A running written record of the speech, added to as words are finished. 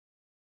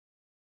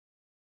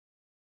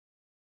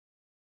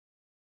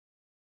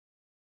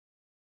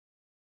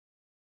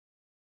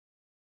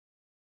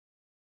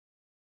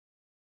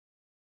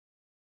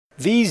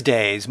These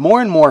days,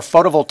 more and more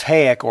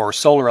photovoltaic or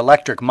solar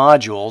electric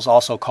modules,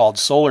 also called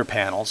solar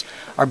panels,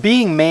 are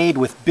being made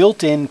with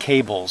built-in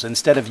cables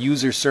instead of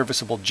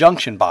user-serviceable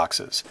junction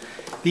boxes.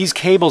 These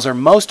cables are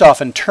most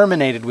often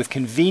terminated with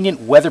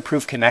convenient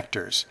weatherproof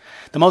connectors.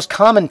 The most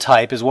common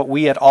type is what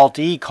we at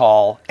altE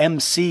call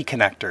MC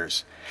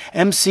connectors.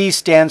 MC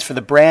stands for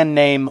the brand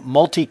name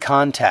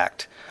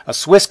Multi-Contact, a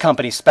Swiss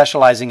company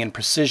specializing in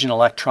precision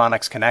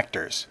electronics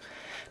connectors.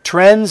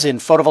 Trends in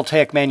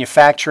photovoltaic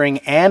manufacturing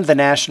and the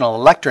National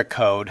Electric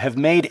Code have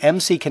made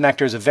MC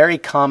connectors a very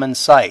common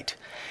sight.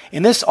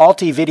 In this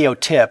altE video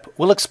tip,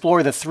 we'll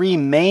explore the three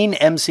main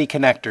MC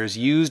connectors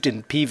used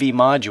in PV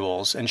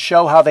modules and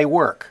show how they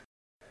work.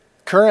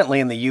 Currently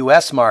in the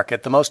US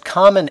market, the most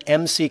common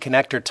MC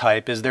connector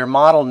type is their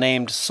model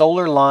named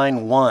Solar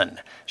Line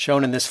 1,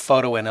 shown in this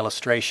photo and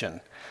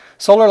illustration.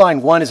 Solar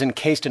Line 1 is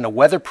encased in a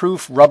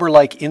weatherproof,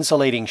 rubber-like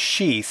insulating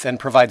sheath and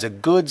provides a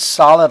good,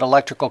 solid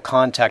electrical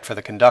contact for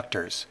the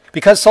conductors.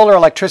 Because solar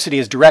electricity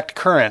is direct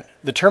current,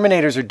 the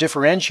terminators are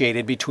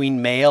differentiated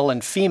between male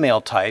and female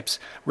types,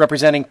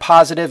 representing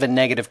positive and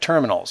negative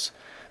terminals.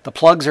 The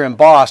plugs are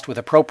embossed with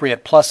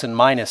appropriate plus and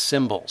minus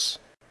symbols.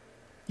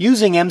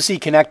 Using MC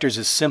connectors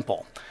is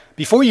simple.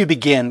 Before you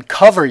begin,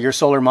 cover your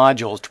solar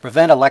modules to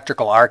prevent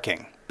electrical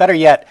arcing. Better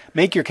yet,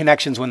 make your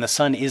connections when the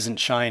sun isn't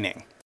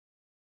shining.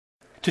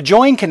 To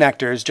join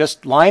connectors,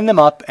 just line them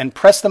up and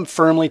press them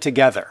firmly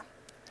together.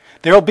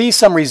 There will be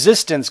some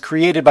resistance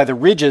created by the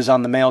ridges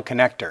on the male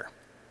connector.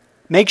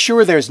 Make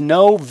sure there's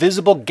no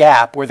visible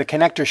gap where the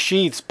connector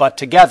sheaths butt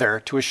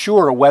together to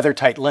assure a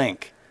weather-tight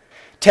link.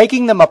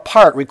 Taking them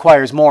apart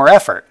requires more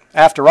effort.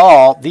 After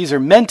all, these are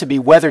meant to be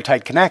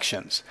weather-tight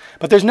connections.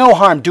 But there's no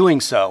harm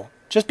doing so.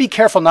 Just be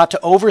careful not to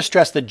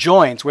overstress the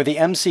joints where the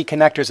MC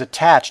connectors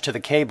attach to the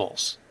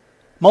cables.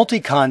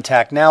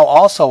 Multi-Contact now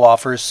also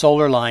offers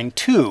Solar Line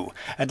 2,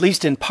 at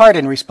least in part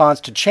in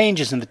response to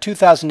changes in the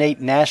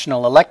 2008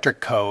 National Electric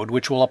Code,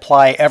 which will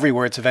apply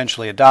everywhere it's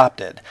eventually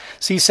adopted.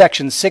 See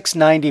Section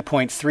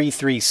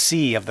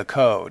 690.33c of the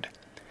code.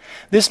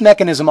 This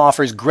mechanism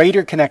offers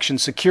greater connection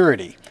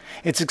security.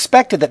 It's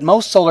expected that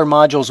most solar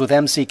modules with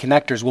MC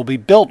connectors will be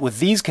built with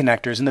these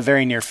connectors in the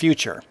very near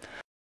future.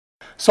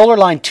 Solar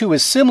Line 2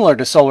 is similar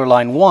to Solar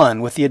Line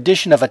 1 with the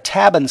addition of a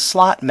tab and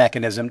slot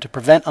mechanism to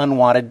prevent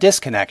unwanted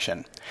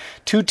disconnection.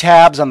 Two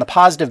tabs on the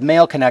positive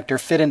male connector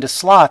fit into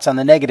slots on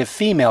the negative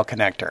female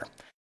connector.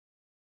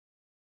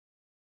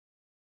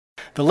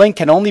 The link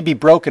can only be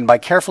broken by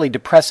carefully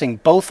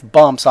depressing both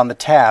bumps on the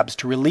tabs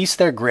to release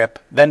their grip,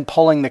 then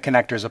pulling the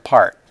connectors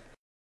apart.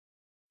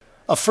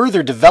 A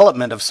further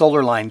development of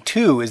Solar Line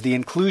 2 is the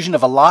inclusion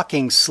of a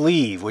locking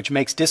sleeve, which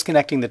makes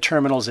disconnecting the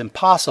terminals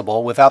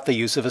impossible without the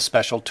use of a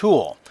special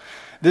tool.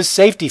 This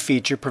safety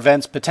feature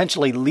prevents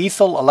potentially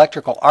lethal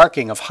electrical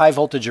arcing of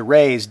high-voltage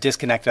arrays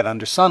disconnected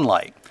under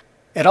sunlight.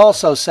 It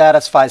also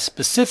satisfies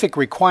specific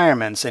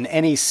requirements in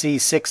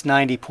NEC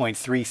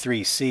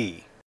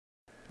 690.33c.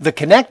 The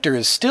connector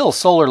is still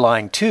Solar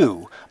Line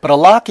 2, but a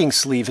locking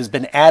sleeve has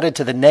been added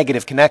to the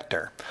negative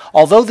connector.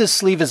 Although this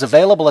sleeve is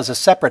available as a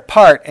separate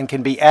part and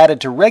can be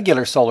added to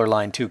regular Solar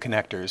Line 2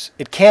 connectors,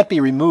 it can't be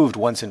removed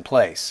once in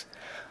place.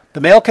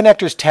 The male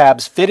connector's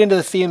tabs fit into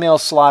the female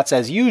slots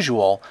as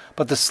usual,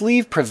 but the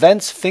sleeve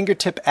prevents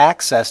fingertip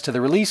access to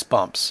the release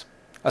bumps.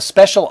 A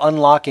special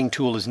unlocking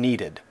tool is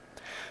needed.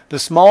 The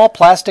small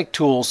plastic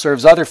tool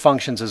serves other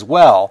functions as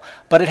well,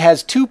 but it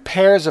has two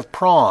pairs of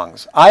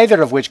prongs,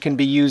 either of which can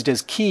be used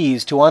as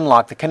keys to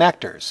unlock the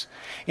connectors.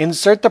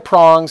 Insert the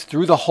prongs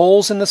through the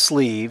holes in the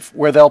sleeve,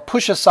 where they'll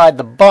push aside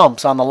the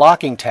bumps on the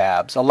locking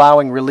tabs,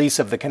 allowing release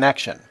of the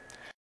connection.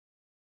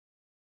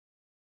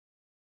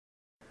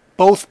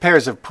 Both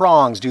pairs of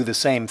prongs do the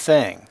same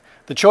thing.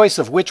 The choice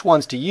of which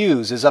ones to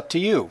use is up to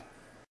you.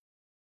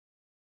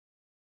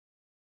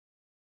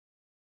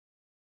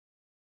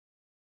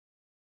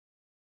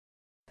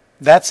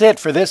 That's it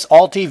for this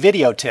altE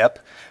video tip.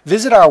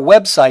 Visit our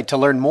website to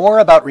learn more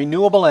about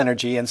renewable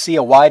energy and see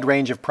a wide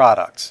range of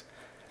products.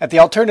 At the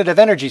Alternative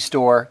Energy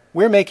Store,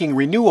 we're making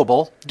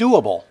renewable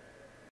doable.